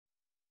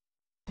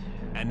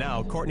And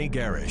now Courtny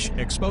Gerrish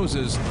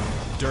exposes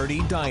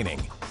dirty dining.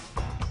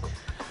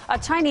 A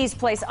Chinese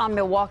place on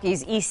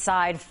Milwaukee's east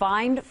side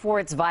fined for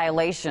its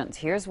violations.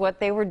 Here's what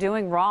they were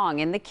doing wrong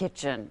in the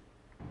kitchen.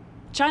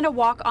 China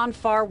Walk on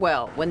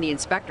Farwell. When the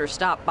inspector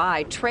stopped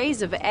by,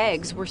 trays of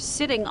eggs were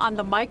sitting on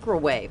the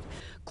microwave.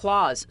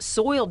 Claws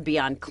soiled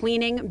beyond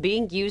cleaning,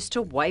 being used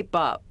to wipe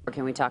up.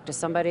 Can we talk to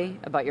somebody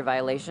about your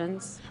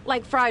violations?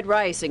 Like fried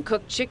rice and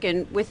cooked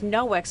chicken with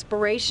no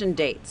expiration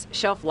dates.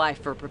 Shelf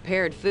life for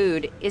prepared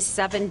food is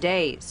 7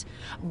 days.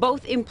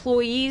 Both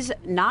employees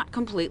not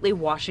completely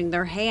washing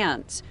their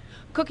hands.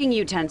 Cooking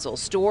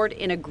utensils stored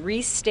in a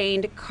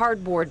grease-stained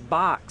cardboard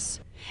box.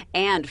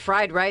 And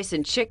fried rice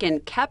and chicken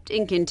kept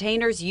in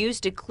containers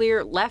used to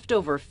clear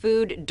leftover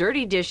food,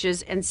 dirty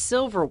dishes, and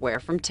silverware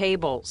from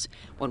tables.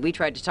 When we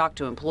tried to talk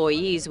to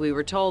employees, we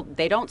were told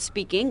they don't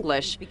speak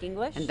English.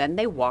 And then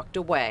they walked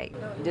away.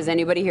 Does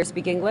anybody here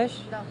speak English?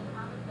 No.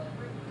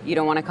 You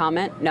don't want to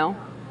comment? No?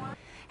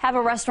 Have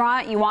a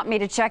restaurant you want me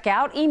to check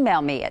out?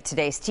 Email me at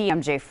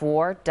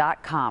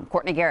today'stmj4.com.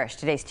 Courtny Gerrish,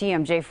 Today's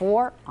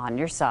TMJ4 on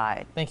your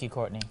side. Thank you,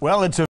 Courtney. Well, it's a